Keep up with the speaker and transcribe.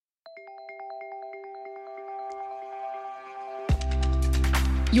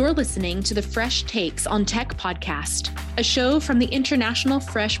You're listening to the Fresh Takes on Tech podcast, a show from the International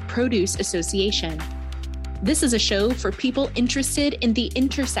Fresh Produce Association. This is a show for people interested in the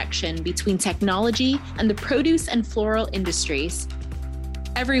intersection between technology and the produce and floral industries.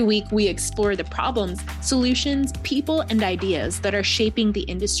 Every week, we explore the problems, solutions, people, and ideas that are shaping the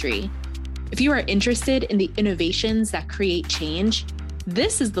industry. If you are interested in the innovations that create change,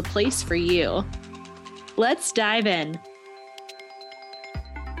 this is the place for you. Let's dive in.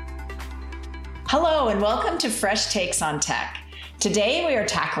 Hello, and welcome to Fresh Takes on Tech. Today, we are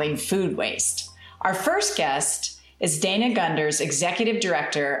tackling food waste. Our first guest is Dana Gunders, Executive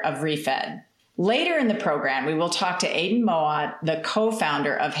Director of ReFED. Later in the program, we will talk to Aidan Mowatt, the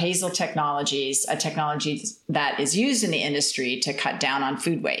co-founder of Hazel Technologies, a technology that is used in the industry to cut down on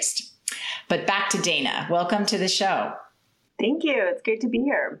food waste. But back to Dana. Welcome to the show. Thank you. It's great to be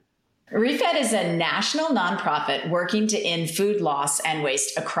here. ReFED is a national nonprofit working to end food loss and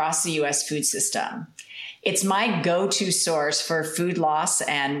waste across the U.S. food system. It's my go-to source for food loss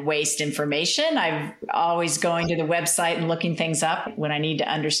and waste information. I'm always going to the website and looking things up when I need to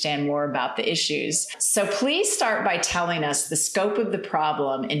understand more about the issues. So please start by telling us the scope of the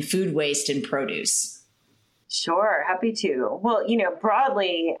problem in food waste and produce. Sure, happy to. Well,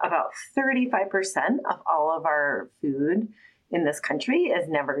 broadly, about 35% of all of our food in this country is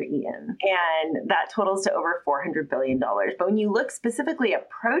never eaten. And that totals to over $400 billion. But when you look specifically at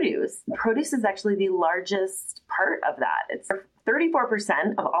produce is actually the largest part of that. It's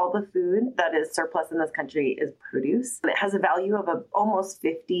 34% of all the food that is surplus in this country is produce. It has a value of almost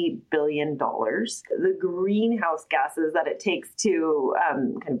 $50 billion. The greenhouse gases that it takes to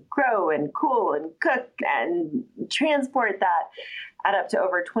kind of grow and cool and cook and transport that add up to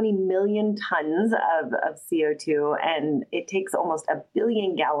over 20 million tons of CO2, and it takes almost 1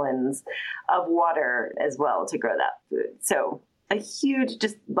 billion gallons of water as well to grow that food. So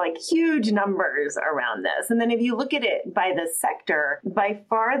huge numbers around this. And then if you look at it by the sector, by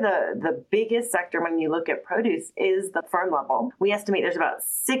far the biggest sector when you look at produce is the farm level. We estimate there's about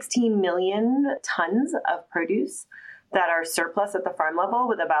 16 million tons of produce that are surplus at the farm level,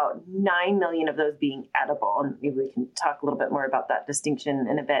 with about 9 million of those being edible. And maybe we can talk a little bit more about that distinction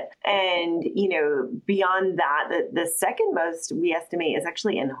in a bit. And, beyond that, the second most we estimate is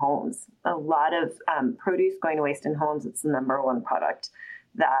actually in homes. A lot of produce going to waste in homes. It's the number one product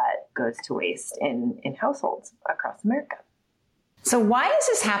that goes to waste in households across America. So why is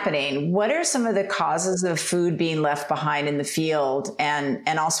this happening? What are some of the causes of food being left behind in the field and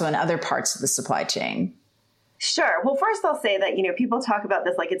also in other parts of the supply chain? Sure. Well, first I'll say that, people talk about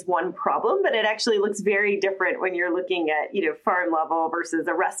this like it's one problem, but it actually looks very different when you're looking at, farm level versus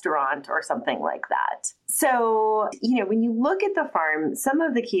a restaurant or something like that. So, when you look at the farm, some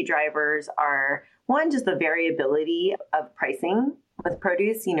of the key drivers are, one, just the variability of pricing with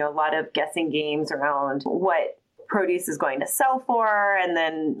produce, a lot of guessing games around what produce is going to sell for, and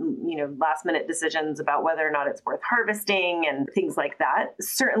then, last minute decisions about whether or not it's worth harvesting and things like that.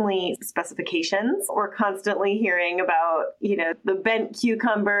 Certainly specifications. We're constantly hearing about, the bent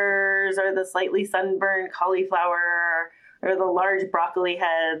cucumbers or the slightly sunburned cauliflower or the large broccoli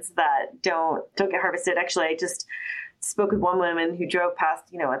heads that don't get harvested. Actually, I just spoke with one woman who drove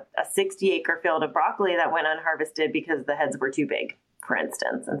past, a 60-acre field of broccoli that went unharvested because the heads were too big, for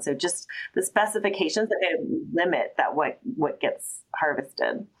instance. And so just the specifications that limit that what gets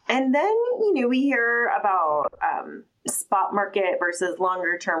harvested. And then, we hear about spot market versus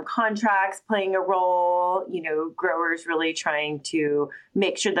longer term contracts playing a role, growers really trying to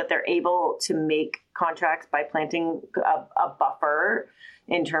make sure that they're able to make contracts by planting a buffer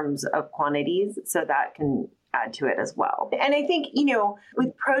in terms of quantities, so that can add to it as well. And I think,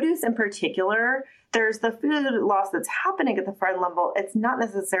 with produce in particular, there's the food loss that's happening at the farm level. It's not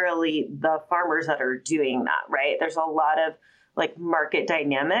necessarily the farmers that are doing that, right? There's a lot of market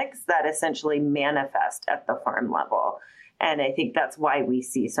dynamics that essentially manifest at the farm level. And I think that's why we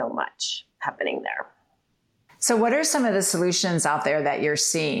see so much happening there. So what are some of the solutions out there that you're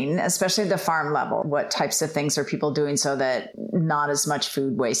seeing, especially at the farm level? What types of things are people doing so that not as much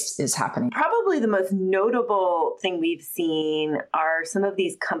food waste is happening? Probably the most notable thing we've seen are some of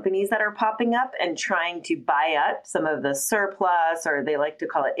these companies that are popping up and trying to buy up some of the surplus, or they like to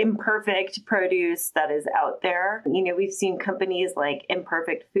call it imperfect produce that is out there. We've seen companies like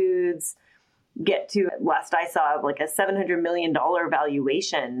Imperfect Foods get to, last I saw, like a $700 million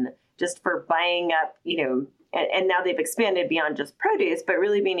valuation just for buying up, and now they've expanded beyond just produce, but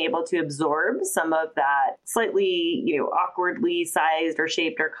really being able to absorb some of that slightly, awkwardly sized or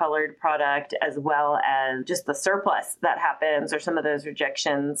shaped or colored product, as well as just the surplus that happens or some of those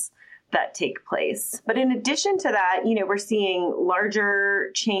rejections that take place. But in addition to that, we're seeing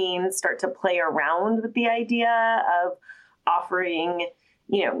larger chains start to play around with the idea of offering,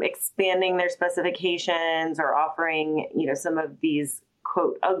 expanding their specifications or offering, some of these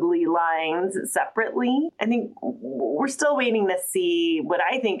quote ugly lines separately. I think we're still waiting to see what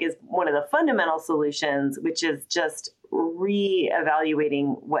I think is one of the fundamental solutions, which is just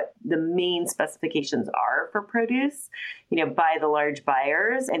reevaluating what the main specifications are for produce, by the large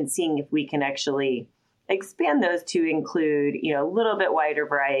buyers, and seeing if we can actually expand those to include, a little bit wider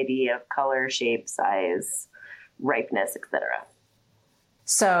variety of color, shape, size, ripeness, etc.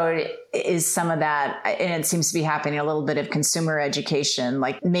 So is some of that, and it seems to be happening, a little bit of consumer education,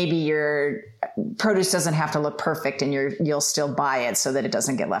 like maybe your produce doesn't have to look perfect and you'll still buy it so that it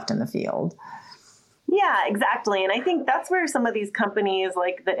doesn't get left in the field. Yeah, exactly. And I think that's where some of these companies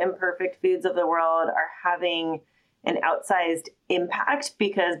like the Imperfect Foods of the world are having an outsized impact,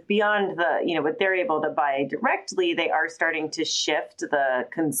 because beyond the, what they're able to buy directly, they are starting to shift the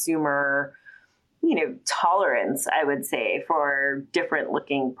consumer tolerance, I would say, for different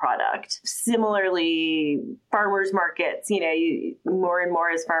looking product. Similarly, farmers markets, more and more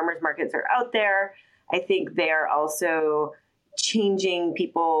as farmers markets are out there, I think they are also changing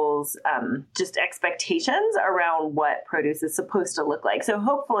people's just expectations around what produce is supposed to look like. So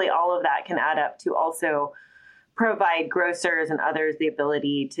hopefully all of that can add up to also provide grocers and others the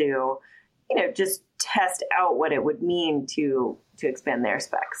ability to, just test out what it would mean to expand their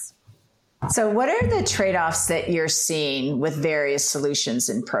specs. So what are the trade-offs that you're seeing with various solutions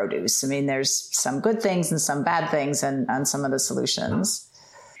in produce? I mean, there's some good things and some bad things on some of the solutions.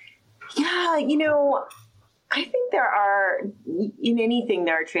 Yeah, I think there are, in anything,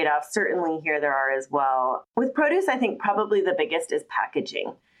 there are trade-offs. Certainly here there are as well. With produce, I think probably the biggest is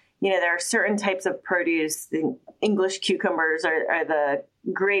packaging. There are certain types of produce, the English cucumbers are the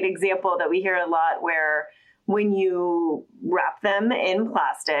great example that we hear a lot, where when you wrap them in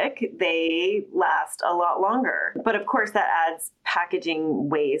plastic, they last a lot longer. But of course, that adds packaging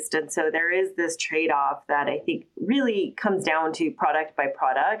waste. And so there is this trade-off that I think really comes down to product by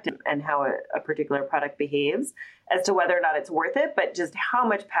product and how a particular product behaves as to whether or not it's worth it, but just how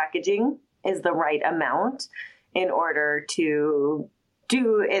much packaging is the right amount in order to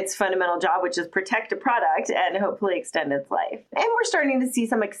do its fundamental job, which is protect a product and hopefully extend its life. And we're starting to see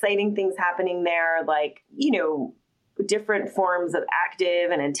some exciting things happening there, like, different forms of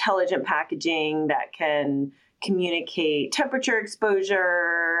active and intelligent packaging that can communicate temperature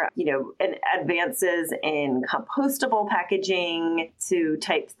exposure, and advances in compostable packaging to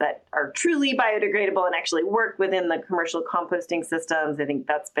types that are truly biodegradable and actually work within the commercial composting systems. I think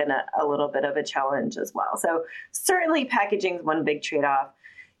that's been a little bit of a challenge as well. So certainly packaging is one big trade-off.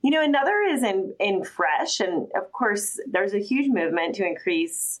 Another is in fresh. And of course, there's a huge movement to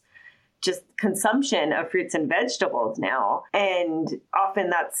increase just consumption of fruits and vegetables now. And often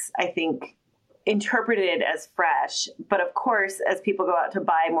that's, I think, interpreted as fresh. But of course, as people go out to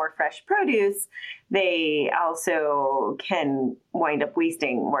buy more fresh produce, they also can wind up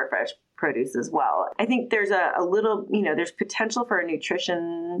wasting more fresh produce as well. I think there's a little, there's potential for a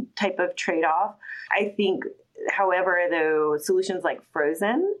nutrition type of trade-off. I think, however, though, solutions like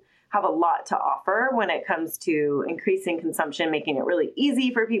frozen have a lot to offer when it comes to increasing consumption, making it really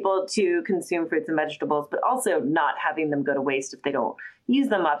easy for people to consume fruits and vegetables, but also not having them go to waste if they don't use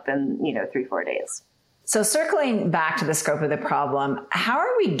them up in, 3-4 days. So circling back to the scope of the problem, how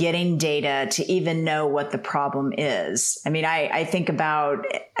are we getting data to even know what the problem is? I mean, I think about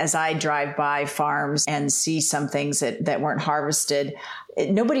as I drive by farms and see some things that weren't harvested,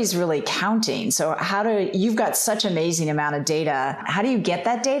 nobody's really counting. So you've got such amazing amount of data. How do you get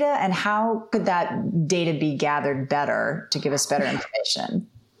that data, and how could that data be gathered better to give us better information?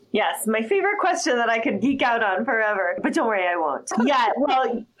 Yes, my favorite question that I could geek out on forever, but don't worry, I won't. Yeah,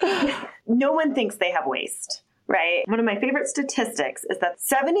 well, no one thinks they have waste, right? One of my favorite statistics is that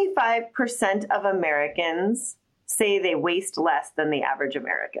 75% of Americans say they waste less than the average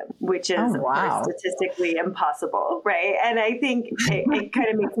American, which is statistically impossible, right? And I think it kind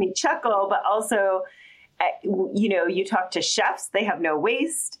of makes me chuckle, but also, you talk to chefs, they have no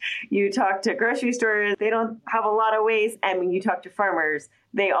waste. You talk to grocery stores, they don't have a lot of waste. And when you talk to farmers,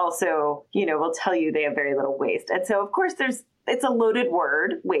 they also, will tell you they have very little waste. And so, of course, it's a loaded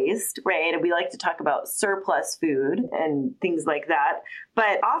word, waste, right? And we like to talk about surplus food and things like that.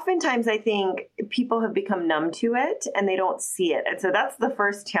 But oftentimes I think people have become numb to it and they don't see it. And so that's the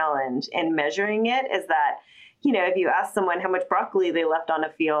first challenge in measuring it, is that, if you ask someone how much broccoli they left on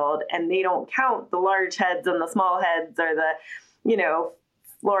a field and they don't count the large heads and the small heads or the,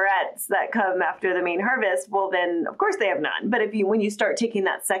 florets that come after the main harvest, well, then of course they have none. But when you start taking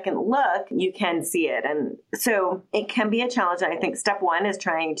that second look, you can see it. And so it can be a challenge. And I think step one is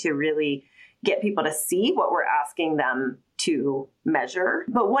trying to really get people to see what we're asking them to measure.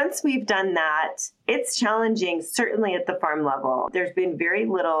 But once we've done that, it's challenging, certainly at the farm level. There's been very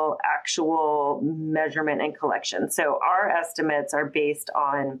little actual measurement and collection. So our estimates are based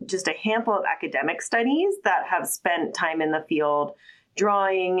on just a handful of academic studies that have spent time in the field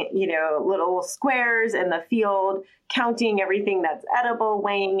drawing, little squares in the field, counting everything that's edible,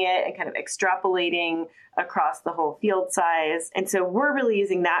 weighing it, and kind of extrapolating across the whole field size. And so we're really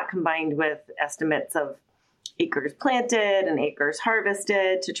using that combined with estimates of acres planted and acres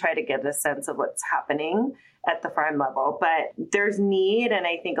harvested to try to get a sense of what's happening at the farm level. But there's need, and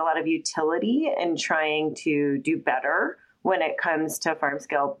I think a lot of utility in trying to do better when it comes to farm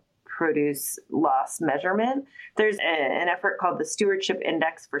scale produce loss measurement. There's an effort called the Stewardship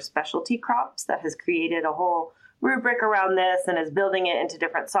Index for Specialty Crops that has created a whole rubric around this and is building it into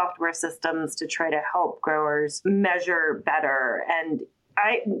different software systems to try to help growers measure better. And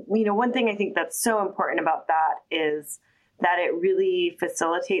one thing I think that's so important about that is that it really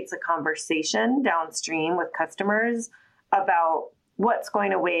facilitates a conversation downstream with customers about what's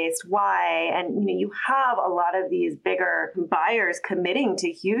going to waste, why. And, you have a lot of these bigger buyers committing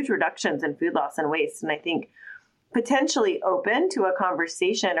to huge reductions in food loss and waste. And I think potentially open to a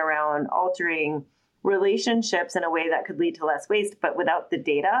conversation around altering relationships in a way that could lead to less waste, but without the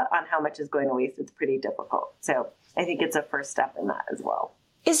data on how much is going to waste, it's pretty difficult. So I think it's a first step in that as well.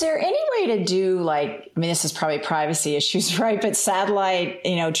 Is there any way to do this is probably privacy issues, right? But satellite,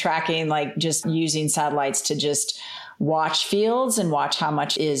 tracking, just using satellites to just watch fields and watch how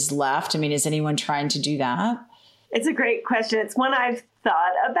much is left? Is anyone trying to do that? It's a great question. It's one I've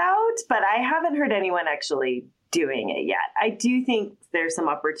thought about, but I haven't heard anyone actually doing it yet. I do think there's some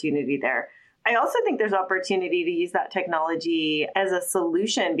opportunity there. I also think there's opportunity to use that technology as a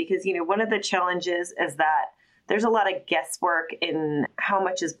solution because, one of the challenges is that there's a lot of guesswork in how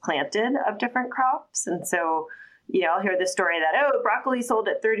much is planted of different crops. And so, I'll hear the story that, broccoli sold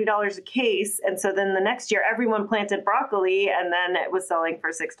at $30 a case. And so then the next year, everyone planted broccoli and then it was selling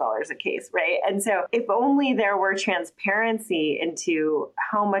for $6 a case, right? And so if only there were transparency into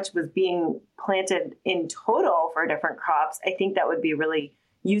how much was being planted in total for different crops, I think that would be really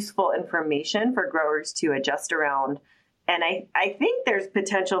useful information for growers to adjust around. And I think there's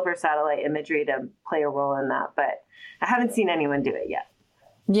potential for satellite imagery to play a role in that, but I haven't seen anyone do it yet.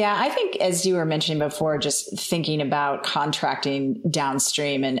 Yeah, I think as you were mentioning before, just thinking about contracting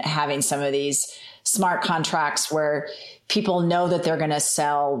downstream and having some of these smart contracts where people know that they're going to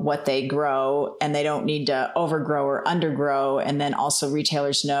sell what they grow and they don't need to overgrow or undergrow. And then also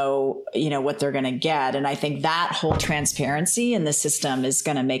retailers know, what they're going to get. And I think that whole transparency in the system is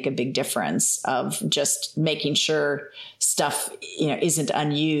going to make a big difference of just making sure stuff, isn't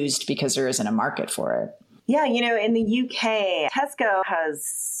unused because there isn't a market for it. Yeah, in the UK, Tesco has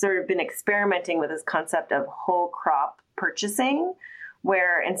sort of been experimenting with this concept of whole crop purchasing,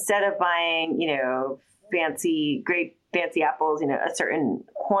 where instead of buying, great fancy apples, a certain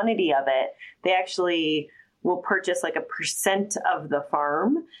quantity of it, they actually will purchase like a percent of the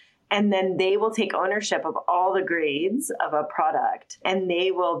farm. And then they will take ownership of all the grades of a product and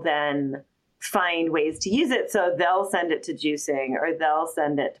they will then find ways to use it. So they'll send it to juicing or they'll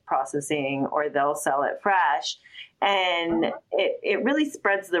send it to processing or they'll sell it fresh. And it really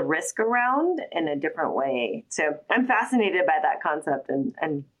spreads the risk around in a different way. So I'm fascinated by that concept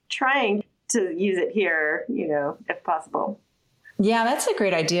and trying to use it here, if possible. Yeah, that's a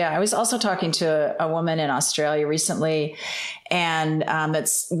great idea. I was also talking to a woman in Australia recently, and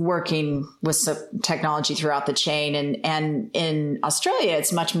that's working with some technology throughout the chain. And in Australia,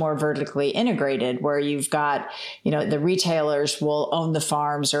 it's much more vertically integrated, where you've got, the retailers will own the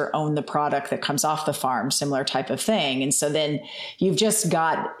farms or own the product that comes off the farm, similar type of thing. And so then you've just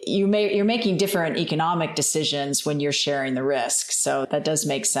got, you're making different economic decisions when you're sharing the risk. So that does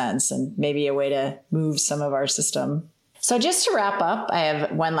make sense and maybe a way to move some of our system. So just to wrap up, I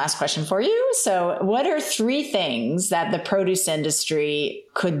have one last question for you. So what are 3 things that the produce industry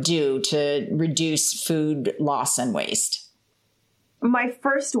could do to reduce food loss and waste? My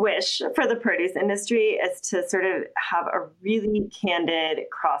first wish for the produce industry is to sort of have a really candid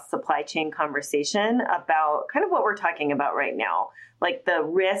cross-supply chain conversation about kind of what we're talking about right now, like the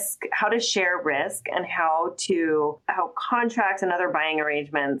risk, how to share risk and how contracts and other buying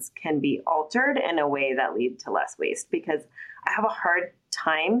arrangements can be altered in a way that lead to less waste. Because I have a hard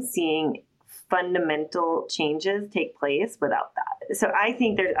time seeing fundamental changes take place without that. So I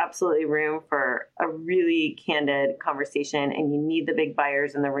think there's absolutely room for a really candid conversation, and you need the big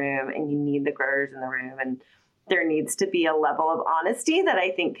buyers in the room and you need the growers in the room. And there needs to be a level of honesty that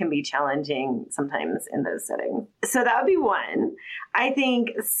I think can be challenging sometimes in those settings. So that would be one. I think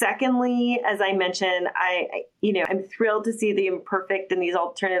secondly, as I mentioned, I'm thrilled to see the imperfect and these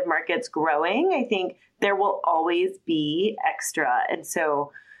alternative markets growing. I think there will always be extra. And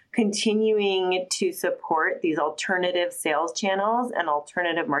so continuing to support these alternative sales channels and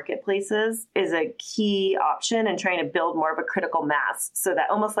alternative marketplaces is a key option, and trying to build more of a critical mass so that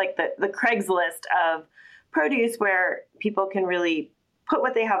almost like the Craigslist of produce, where people can really put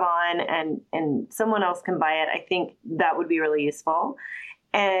what they have on and someone else can buy it. I think that would be really useful.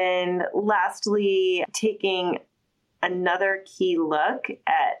 And lastly, taking another key look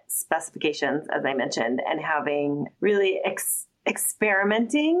at specifications, as I mentioned, and having really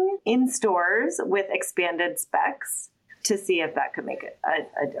experimenting in stores with expanded specs to see if that could make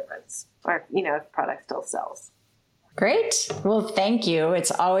a difference, or, if product still sells. Great. Well, thank you. It's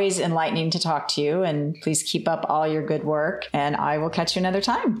always enlightening to talk to you, and please keep up all your good work, and I will catch you another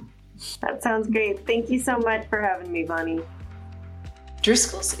time. That sounds great. Thank you so much for having me, Bonnie.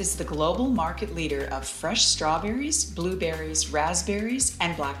 Driscoll's is the global market leader of fresh strawberries, blueberries, raspberries,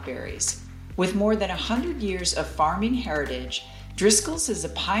 and blackberries. With more than 100 years of farming heritage, Driscoll's is a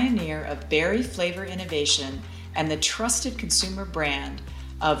pioneer of berry flavor innovation and the trusted consumer brand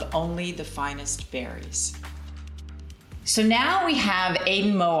of only the finest berries. So now we have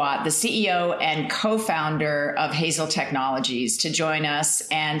Aidan Mowat, the CEO and co-founder of Hazel Technologies, to join us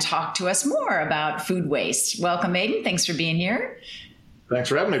and talk to us more about food waste. Welcome, Aidan. Thanks for being here. Thanks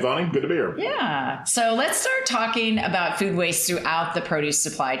for having me, Bonnie. Good to be here. Yeah. So let's start talking about food waste throughout the produce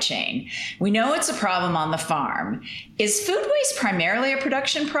supply chain. We know it's a problem on the farm. Is food waste primarily a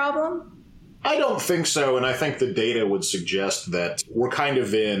production problem? I don't think so, and I think the data would suggest that we're kind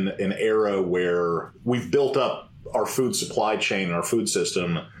of in an era where we've built up our food supply chain and our food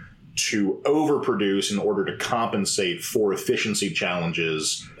system to overproduce in order to compensate for efficiency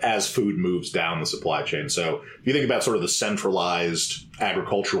challenges as food moves down the supply chain. So if you think about sort of the centralized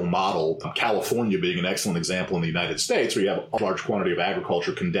agricultural model, California being an excellent example in the United States, where you have a large quantity of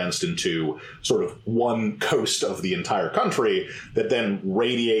agriculture condensed into sort of one coast of the entire country that then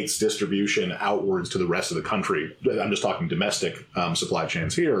radiates distribution outwards to the rest of the country. I'm just talking domestic supply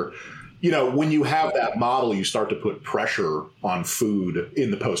chains here. When you have that model, you start to put pressure on food in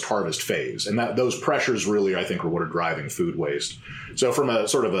the post-harvest phase. And those pressures really, I think, are what are driving food waste. So from a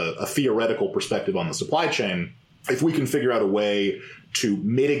sort of a theoretical perspective on the supply chain, if we can figure out a way to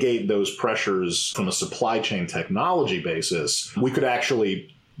mitigate those pressures from a supply chain technology basis, we could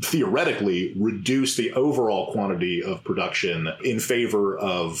actually theoretically reduce the overall quantity of production in favor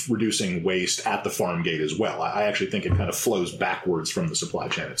of reducing waste at the farm gate as well. I actually think it kind of flows backwards from the supply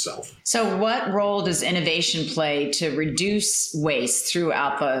chain itself. So what role does innovation play to reduce waste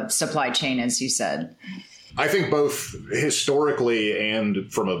throughout the supply chain, as you said? I think both historically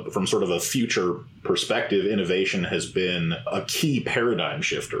and from sort of a future perspective, innovation has been a key paradigm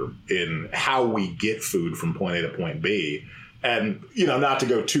shifter in how we get food from point A to point B. And, not to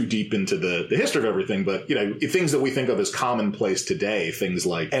go too deep into the history of everything, but, things that we think of as commonplace today, things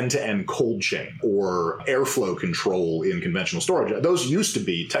like end-to-end cold chain or airflow control in conventional storage, those used to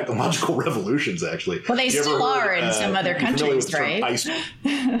be technological revolutions, actually. Well, they still are in some other countries, right?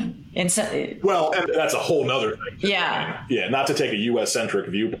 Well, and that's a whole nother thing. Yeah. Yeah, not to take a U.S.-centric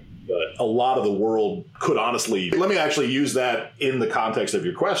view, but a lot of the world could honestly, let me actually use that in the context of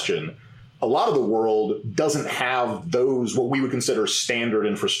your question. A lot of the world doesn't have those, what we would consider standard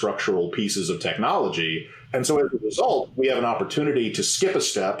infrastructural pieces of technology. And so as a result, we have an opportunity to skip a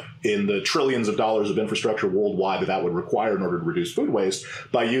step in the trillions of dollars of infrastructure worldwide that would require in order to reduce food waste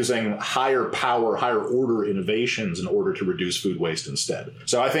by using higher power, higher order innovations in order to reduce food waste instead.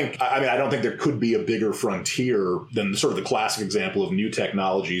 So I don't think there could be a bigger frontier than sort of the classic example of new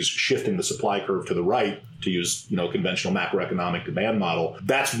technologies shifting the supply curve to the right, to use, conventional macroeconomic demand model.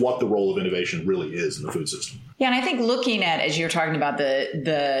 That's what the role of innovation really is in the food system. Yeah, and I think looking at, as you're talking about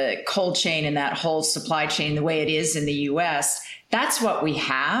the cold chain and that whole supply chain, the way it is in the U.S., that's what we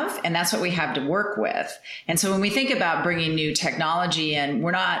have, and that's what we have to work with. And so when we think about bringing new technology in,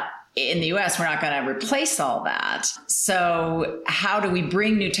 in the U.S., we're not going to replace all that. So how do we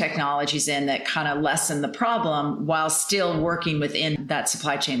bring new technologies in that kind of lessen the problem while still working within that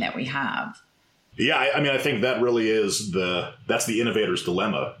supply chain that we have? Yeah, I think that really is that's the innovator's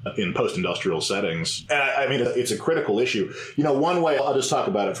dilemma in post-industrial settings. And it's a critical issue. One way, I'll just talk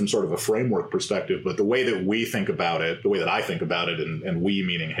about it from sort of a framework perspective, but the way that we think about it, the way that I think about it, and we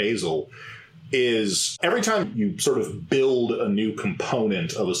meaning Hazel, is every time you sort of build a new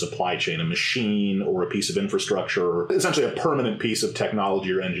component of a supply chain, a machine or a piece of infrastructure, essentially a permanent piece of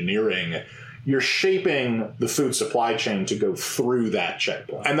technology or engineering, you're shaping the food supply chain to go through that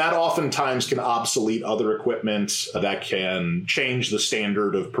checkpoint. And that oftentimes can obsolete other equipment, that can change the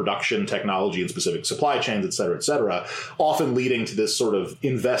standard of production technology in specific supply chains, et cetera, often leading to this sort of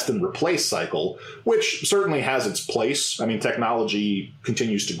invest and replace cycle, which certainly has its place. I mean, technology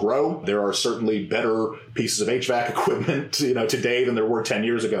continues to grow. There are certainly better pieces of HVAC equipment, today than there were 10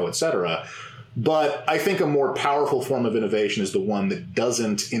 years ago, et cetera. But I think a more powerful form of innovation is the one that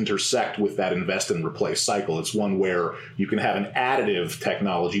doesn't intersect with that invest and replace cycle. It's one where you can have an additive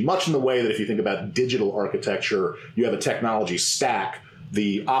technology, much in the way that if you think about digital architecture, you have a technology stack.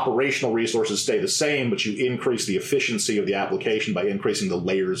 The operational resources stay the same, but you increase the efficiency of the application by increasing the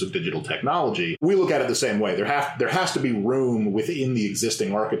layers of digital technology. We look at it the same way. There has to be room within the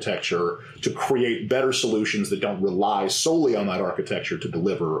existing architecture to create better solutions that don't rely solely on that architecture to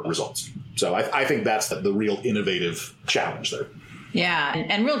deliver results. So I think that's the real innovative challenge there. Yeah,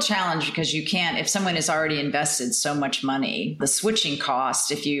 and real challenge because you can't, if someone has already invested so much money, the switching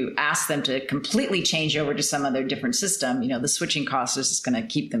cost, if you ask them to completely change over to some other different system, the switching cost is just going to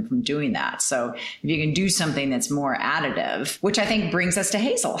keep them from doing that. So if you can do something that's more additive, which I think brings us to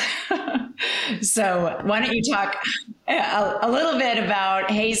Hazel. So why don't you talk a little bit about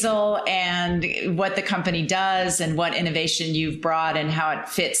Hazel and what the company does and what innovation you've brought and how it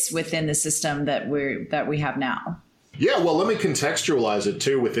fits within the system that we have now. Yeah, well, let me contextualize it,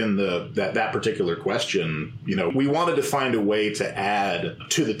 too, within that particular question. We wanted to find a way to add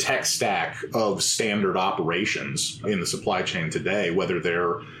to the tech stack of standard operations in the supply chain today, whether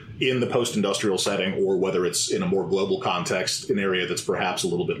they're in the post-industrial setting or whether it's in a more global context, an area that's perhaps a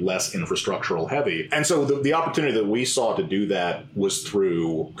little bit less infrastructural heavy. And so the opportunity that we saw to do that was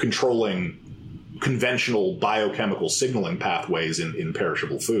through controlling conventional biochemical signaling pathways in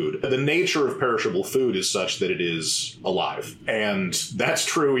perishable food. The nature of perishable food is such that it is alive. And that's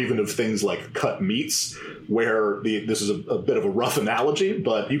true even of things like cut meats, where this is a bit of a rough analogy,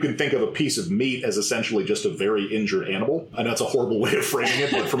 but you can think of a piece of meat as essentially just a very injured animal. I know that's a horrible way of framing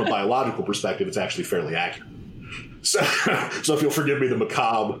it, but from a biological perspective, it's actually fairly accurate. So if you'll forgive me the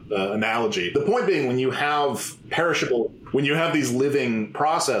macabre analogy, the point being, when you have these living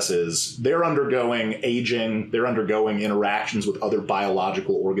processes, they're undergoing aging, they're undergoing interactions with other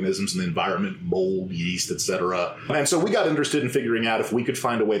biological organisms in the environment, mold, yeast, etc. And so we got interested in figuring out if we could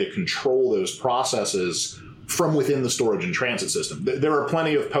find a way to control those processes from within the storage and transit system. There are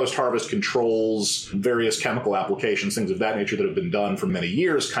plenty of post-harvest controls, various chemical applications, things of that nature that have been done for many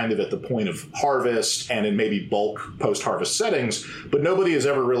years, kind of at the point of harvest and in maybe bulk post-harvest settings, but nobody has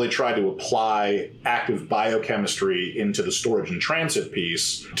ever really tried to apply active biochemistry into the storage and transit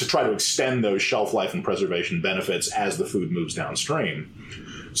piece to try to extend those shelf life and preservation benefits as the food moves downstream.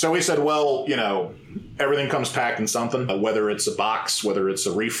 So we said, well, everything comes packed in something, whether it's a box, whether it's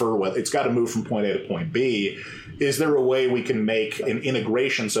a reefer, it's got to move from point A to point B. Is there a way we can make an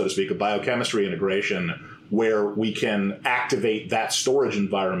integration, so to speak, a biochemistry integration, where we can activate that storage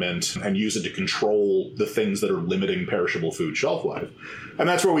environment and use it to control the things that are limiting perishable food shelf life? And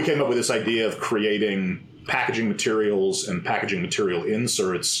that's where we came up with this idea of creating packaging materials and packaging material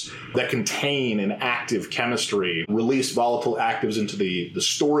inserts that contain an active chemistry, release volatile actives into the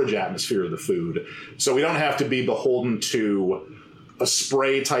storage atmosphere of the food. So we don't have to be beholden to a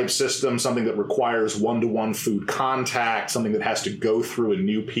spray type system, something that requires one-to-one food contact, something that has to go through a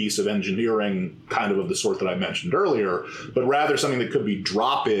new piece of engineering kind of the sort that I mentioned earlier, but rather something that could be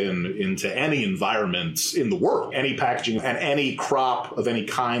drop-in into any environment in the world. Any packaging and any crop of any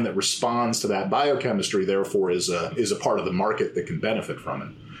kind that responds to that biochemistry, therefore, is a part of the market that can benefit from it.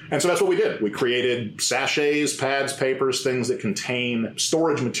 And so that's what we did. We created sachets, pads, papers, things that contain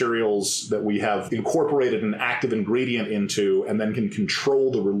storage materials that we have incorporated an active ingredient into and then can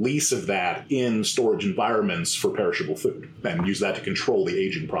control the release of that in storage environments for perishable food and use that to control the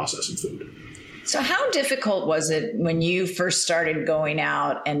aging process in food. So how difficult was it when you first started going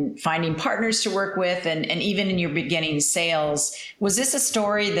out and finding partners to work with and even in your beginning sales? Was this a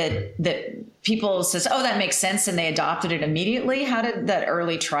story that people says, oh, that makes sense, and they adopted it immediately? How did that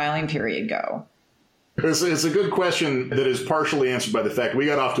early trialing period go? It's a good question that is partially answered by the fact we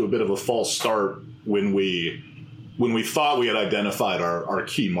got off to a bit of a false start when we thought we had identified our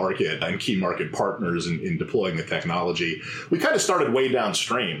key market and key market partners in deploying the technology. We kind of started way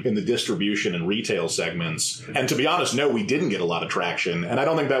downstream in the distribution and retail segments. And to be honest, no, we didn't get a lot of traction. And I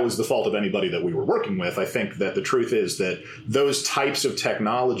don't think that was the fault of anybody that we were working with. I think that the truth is that those types of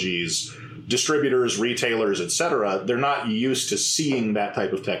technologies distributors, retailers, et cetera, they're not used to seeing that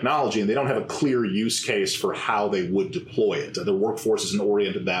type of technology, and they don't have a clear use case for how they would deploy it. Their workforce isn't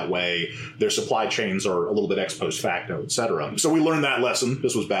oriented that way. Their supply chains are a little bit ex post facto, et cetera. So we learned that lesson.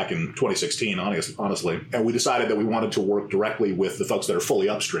 This was back in 2016, honestly. And we decided that we wanted to work directly with the folks that are fully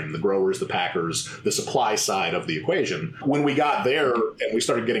upstream, the growers, the packers, the supply side of the equation. When we got there and we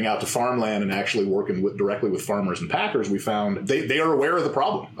started getting out to farmland and actually working directly with farmers and packers, we found they are aware of the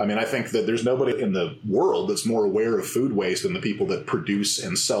problem. I mean, I think that there's nobody in the world that's more aware of food waste than the people that produce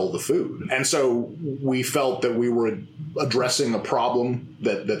and sell the food. And so we felt that we were addressing a problem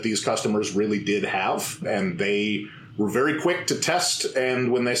that these customers really did have, and they were very quick to test,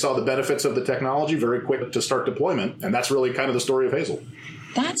 and when they saw the benefits of the technology, very quick to start deployment. And that's really kind of the story of Hazel.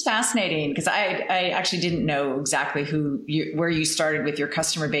 That's fascinating, because I actually didn't know exactly where you started with your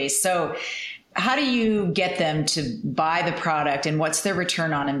customer base. So how do you get them to buy the product, and what's their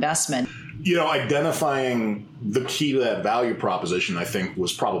return on investment? Identifying the key to that value proposition, I think,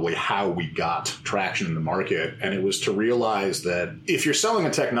 was probably how we got traction in the market. And it was to realize that if you're selling a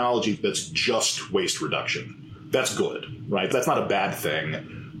technology that's just waste reduction, that's good, right? That's not a bad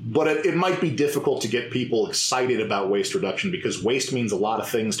thing. But it might be difficult to get people excited about waste reduction, because waste means a lot of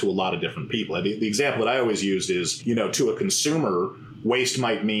things to a lot of different people. The example that I always used is, to a consumer, waste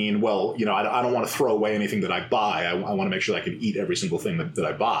might mean, well, I don't want to throw away anything that I buy. I want to make sure I can eat every single thing that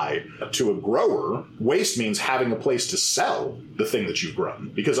I buy. To a grower, waste means having a place to sell the thing that you've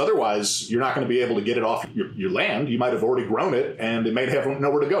grown, because otherwise you're not going to be able to get it off your land. You might have already grown it and it may have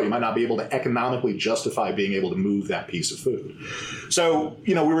nowhere to go. You might not be able to economically justify being able to move that piece of food. So,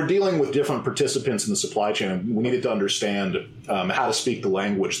 we were dealing with different participants in the supply chain, and we needed to understand how to speak the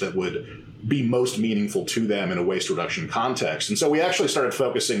language that would be most meaningful to them in a waste reduction context. And so we actually started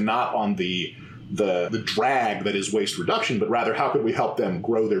focusing not on the drag that is waste reduction, but rather how could we help them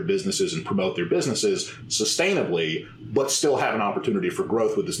grow their businesses and promote their businesses sustainably, but still have an opportunity for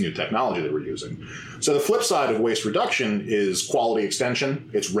growth with this new technology that we're using. So the flip side of waste reduction is quality extension.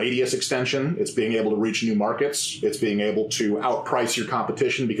 It's radius extension. It's being able to reach new markets. It's being able to outprice your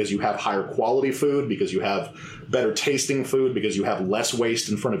competition because you have higher quality food, because you have better tasting food, because you have less waste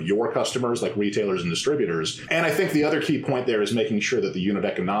in front of your customers like retailers and distributors. And I think the other key point there is making sure that the unit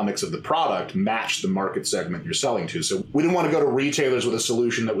economics of the product match the market segment you're selling to. So we didn't want to go to retailers with a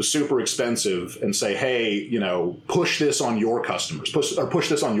solution that was super expensive and say, hey, push this on your customers, push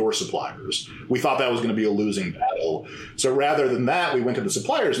this on your suppliers. We thought that was going to be a losing battle. So rather than that, we went to the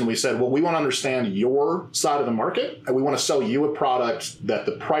suppliers and we said, well, we want to understand your side of the market, and we want to sell you a product that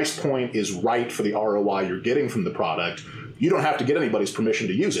the price point is right for the ROI you're getting from the product. You don't have to get anybody's permission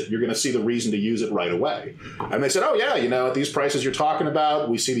to use it. You're going to see the reason to use it right away. And they said, oh, yeah, at these prices you're talking about,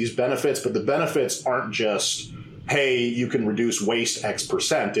 we see these benefits, but the benefits aren't just, hey, you can reduce waste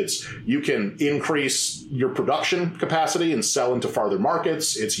X%. It's you can increase your production capacity and sell into farther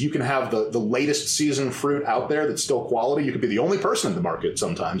markets. It's you can have the latest season fruit out there that's still quality. You could be the only person in the market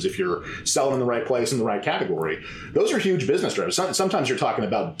sometimes if you're selling in the right place in the right category. Those are huge business drivers. Sometimes you're talking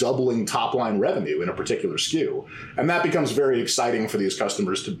about doubling top line revenue in a particular SKU. And that becomes very exciting for these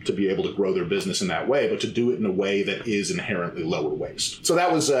customers to be able to grow their business in that way, but to do it in a way that is inherently lower waste. So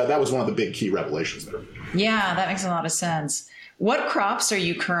that was one of the big key revelations there. Yeah, that makes a lot of sense. What crops are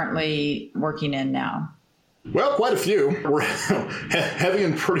you currently working in now? Well, quite a few. We're heavy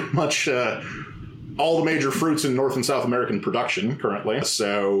in pretty much all the major fruits in North and South American production currently.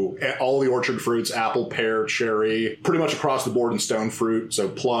 So all the orchard fruits, apple, pear, cherry, pretty much across the board in stone fruit. So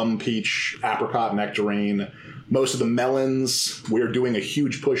plum, peach, apricot, nectarine. Most of the melons. We're doing a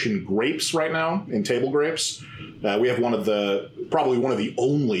huge push in grapes right now, in table grapes. We have probably one of the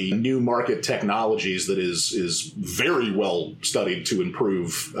only new market technologies that is very well studied to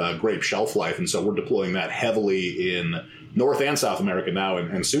improve grape shelf life. And so we're deploying that heavily in North and South America now,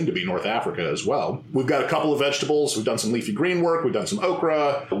 and soon to be North Africa as well. We've got a couple of vegetables. We've done some leafy green work. We've done some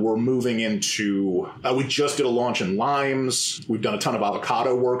okra. We're moving into, we just did a launch in limes. We've done a ton of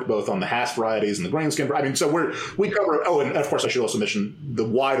avocado work, both on the Hass varieties and the grain skin. I mean, so we cover, and of course I should also mention the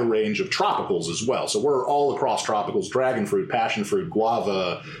wider range of tropicals as well. So we're all across tropicals: dragon fruit, passion fruit,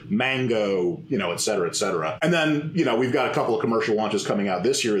 guava, mango, et cetera, et cetera. And then, we've got a couple of commercial launches coming out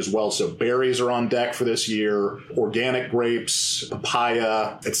this year as well. So berries are on deck for this year, organic grapes,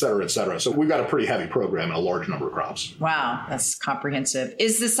 papaya, et cetera, et cetera. So we've got a pretty heavy program and a large number of crops. Wow, that's comprehensive.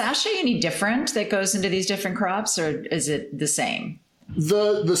 Is the sachet any different that goes into these different crops, or is it the same?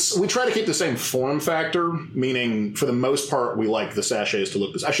 We try to keep the same form factor, meaning for the most part, we like the sachets to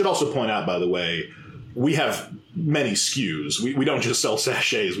look this. I should also point out, by the way, we have many SKUs. We don't just sell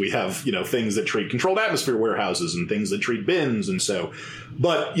sachets. We have, things that treat controlled atmosphere warehouses and things that treat bins. And so,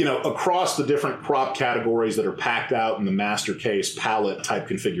 but, across the different crop categories that are packed out in the master case pallet type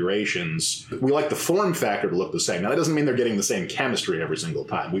configurations, we like the form factor to look the same. Now, that doesn't mean they're getting the same chemistry every single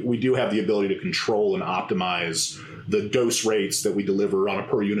time. We do have the ability to control and optimize the dose rates that we deliver on a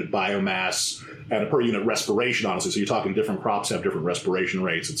per unit biomass and a per unit respiration, honestly. So you're talking different crops have different respiration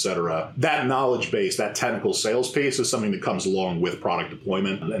rates, et cetera. That knowledge base, that technical sales piece is something that comes along with product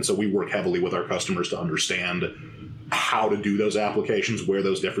deployment. And so we work heavily with our customers to understand how to do those applications, where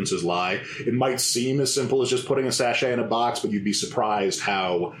those differences lie. It might seem as simple as just putting a sachet in a box, but you'd be surprised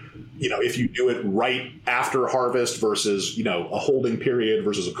how, if you do it right after harvest versus, a holding period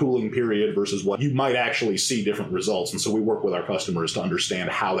versus a cooling period versus what, you might actually see different results. And so we work with our customers to understand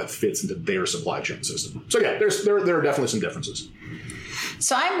how that fits into their supply chain system. So yeah, there are definitely some differences.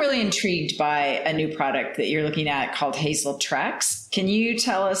 So I'm really intrigued by a new product that you're looking at called Hazel Trex. Can you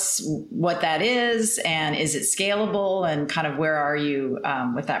tell us what that is, and is it scalable, and kind of where are you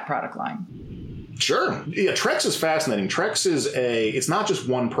with that product line? Sure. Yeah, Trex is fascinating. Trex is it's not just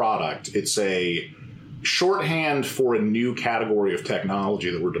one product. It's a shorthand for a new category of technology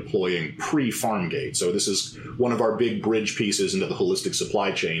that we're deploying pre-farm gate. So this is one of our big bridge pieces into the holistic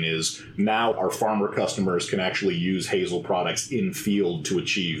supply chain is now our farmer customers can actually use Hazel products in field to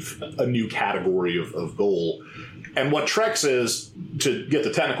achieve a new category of goal. And what Trex is, to get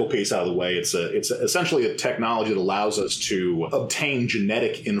the technical piece out of the way, it's essentially a technology that allows us to obtain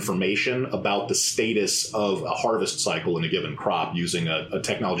genetic information about the status of a harvest cycle in a given crop using a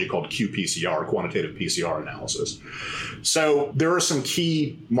technology called qPCR, quantitative PCR analysis. So there are some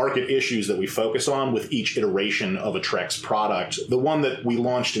key market issues that we focus on with each iteration of a Trex product. The one that we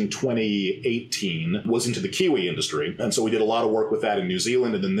launched in 2018 was into the kiwi industry. And so we did a lot of work with that in New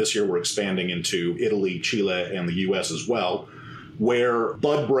Zealand. And then this year we're expanding into Italy, Chile, and the US as well, where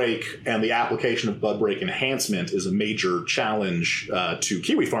bud break and the application of bud break enhancement is a major challenge to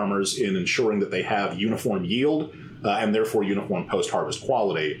kiwi farmers in ensuring that they have uniform yield and therefore uniform post-harvest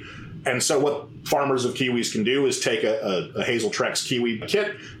quality. And so what farmers of kiwis can do is take a Hazel Trex kiwi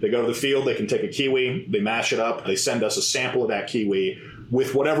kit. They go to the field, they can take a kiwi, they mash it up, they send us a sample of that kiwi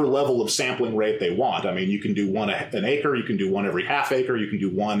with whatever level of sampling rate they want. I mean, you can do one an acre, you can do one every half acre, you can do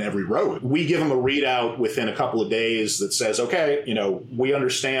one every row. We give them a readout within a couple of days that says, okay, we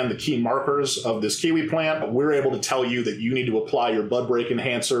understand the key markers of this kiwi plant. We're able to tell you that you need to apply your bud break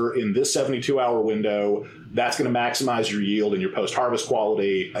enhancer in this 72-hour window. That's going to maximize your yield and your post-harvest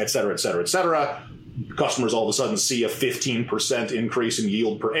quality, et cetera, et cetera, et cetera. Customers all of a sudden see a 15% increase in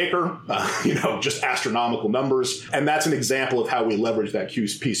yield per acre, just astronomical numbers. And that's an example of how we leverage that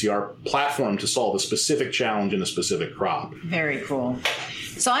qPCR platform to solve a specific challenge in a specific crop. Very cool.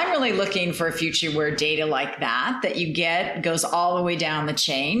 So I'm really looking for a future where data like that you get goes all the way down the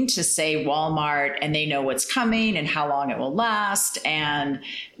chain to, say, Walmart, and they know what's coming and how long it will last. And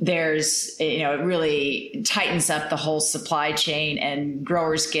there's, it really tightens up the whole supply chain, and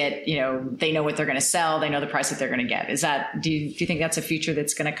growers get, they know what they're going to sell. They know the price that they're going to get. Do you think that's a future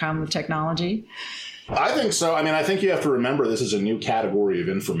that's going to come with technology? I think so. I mean, I think you have to remember this is a new category of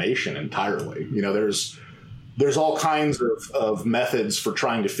information entirely. There's all kinds of methods for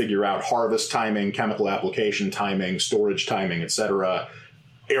trying to figure out harvest timing, chemical application timing, storage timing, et cetera.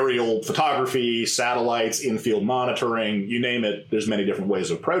 Aerial photography, satellites, in-field monitoring, you name it. There's many different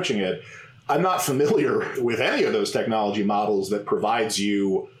ways of approaching it. I'm not familiar with any of those technology models that provides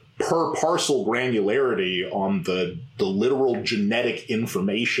you per parcel granularity on the literal genetic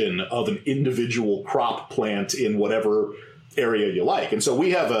information of an individual crop plant in whatever area you like. And so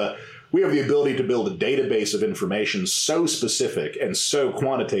we have the ability to build a database of information so specific and so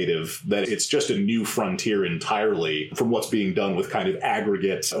quantitative that it's just a new frontier entirely from what's being done with kind of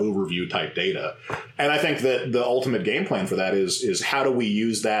aggregate overview type data. And I think that the ultimate game plan for that is how do we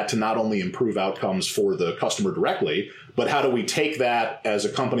use that to not only improve outcomes for the customer directly, but how do we take that as a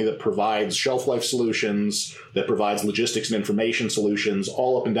company that provides shelf life solutions, that provides logistics and information solutions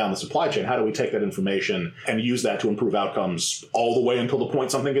all up and down the supply chain? How do we take that information and use that to improve outcomes all the way until the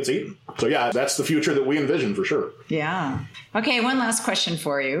point something gets eaten? So yeah, that's the future that we envision for sure. Yeah. Okay, one last question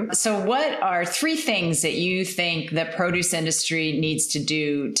for you. So what are 3 things that you think the produce industry needs to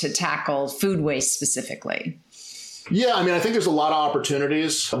do to tackle food waste specifically? Yeah, I mean, I think there's a lot of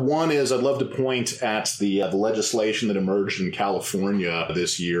opportunities. One is I'd love to point at the legislation that emerged in California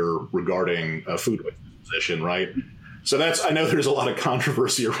this year regarding food waste disposition, right? So I know there's a lot of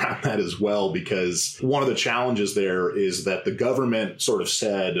controversy around that as well, because one of the challenges there is that the government sort of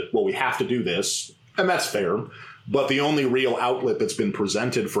said, well, we have to do this, and that's fair. But the only real outlet that's been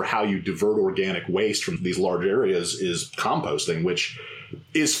presented for how you divert organic waste from these large areas is composting, which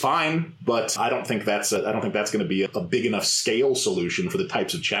is fine, but I don't think that's going to be a big enough scale solution for the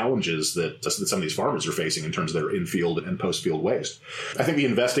types of challenges that some of these farmers are facing in terms of their in-field and post-field waste. I think the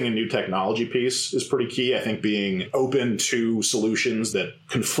investing in new technology piece is pretty key. I think being open to solutions that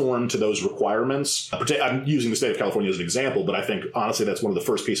conform to those requirements. I'm using the state of California as an example, but I think honestly that's one of the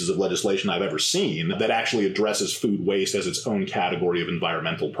first pieces of legislation I've ever seen that actually addresses food waste as its own category of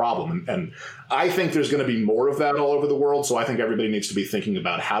environmental problem. And I think there's going to be more of that all over the world. So I think everybody needs to be thinking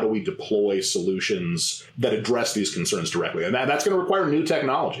about how do we deploy solutions that address these concerns directly. And that's going to require new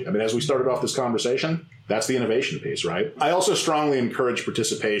technology. I mean, as we started off this conversation, that's the innovation piece, right? I also strongly encourage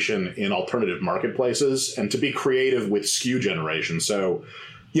participation in alternative marketplaces and to be creative with SKU generation. So,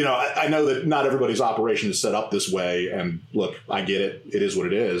 I know that not everybody's operation is set up this way. And look, I get it. It is what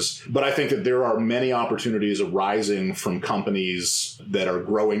it is. But I think that there are many opportunities arising from companies that are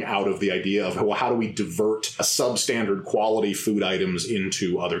growing out of the idea of, well, how do we divert substandard quality food items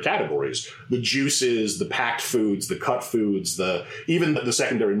into other categories? The juices, the packed foods, the cut foods, even the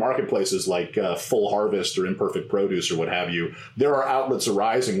secondary marketplaces like Full Harvest or Imperfect Produce or what have you. There are outlets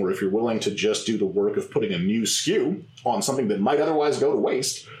arising where if you're willing to just do the work of putting a new SKU on something that might otherwise go to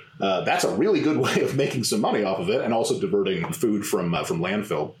waste, that's a really good way of making some money off of it and also diverting food from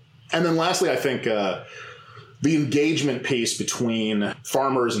landfill. And then lastly, I think the engagement piece between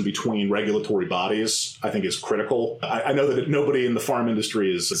farmers and between regulatory bodies, I think, is critical. I know that nobody in the farm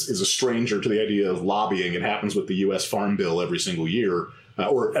industry is a stranger to the idea of lobbying. It happens with the U.S. Farm Bill every single year,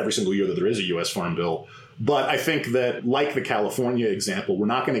 or every single year that there is a U.S. Farm Bill. But I think that, like the California example, we're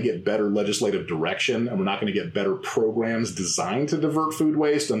not going to get better legislative direction and we're not going to get better programs designed to divert food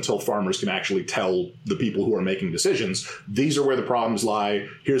waste until farmers can actually tell the people who are making decisions, these are where the problems lie.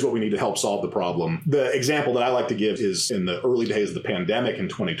 Here's what we need to help solve the problem. The example that I like to give is in the early days of the pandemic in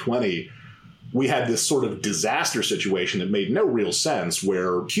 2020, we had this sort of disaster situation that made no real sense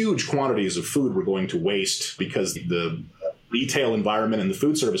where huge quantities of food were going to waste because the retail environment and the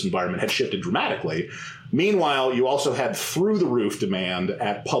food service environment had shifted dramatically. Meanwhile, you also had through-the-roof demand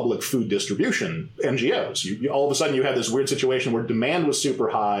at public food distribution NGOs. All of a sudden, you had this weird situation where demand was super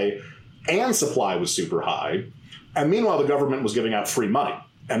high and supply was super high. And meanwhile, the government was giving out free money.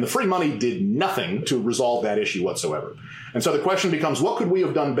 And the free money did nothing to resolve that issue whatsoever. And so the question becomes, what could we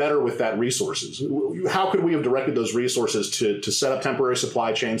have done better with that resources? How could we have directed those resources to set up temporary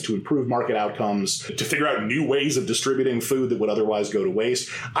supply chains, to improve market outcomes, to figure out new ways of distributing food that would otherwise go to waste?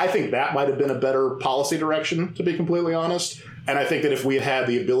 I think that might have been a better policy direction, to be completely honest. And I think that if we had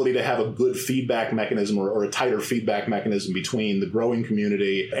the ability to have a good feedback mechanism or a tighter feedback mechanism between the growing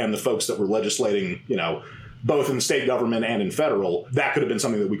community and the folks that were legislating, both in state government and in federal, that could have been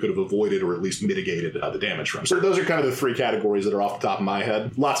something that we could have avoided or at least mitigated the damage from. So those are kind of the three categories that are off the top of my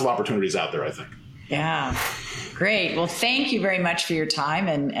head. Lots of opportunities out there, I think. Yeah, great. Well, thank you very much for your time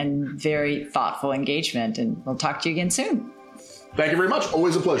and very thoughtful engagement. And we'll talk to you again soon. Thank you very much.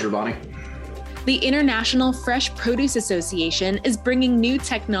 Always a pleasure, Bonnie. The International Fresh Produce Association is bringing new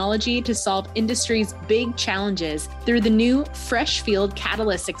technology to solve industry's big challenges through the new Fresh Field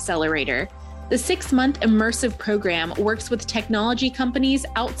Catalyst Accelerator. The 6-month immersive program works with technology companies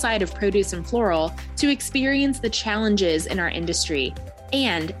outside of produce and floral to experience the challenges in our industry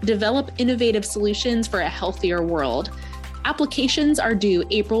and develop innovative solutions for a healthier world. Applications are due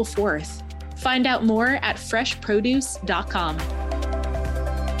April 4th. Find out more at freshproduce.com.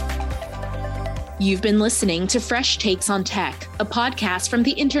 You've been listening to Fresh Takes on Tech, a podcast from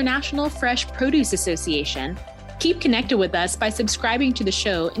the International Fresh Produce Association. Keep connected with us by subscribing to the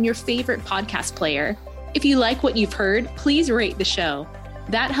show in your favorite podcast player. If you like what you've heard, please rate the show.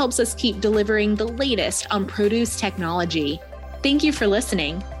 That helps us keep delivering the latest on produce technology. Thank you for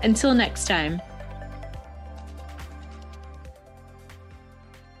listening. Until next time.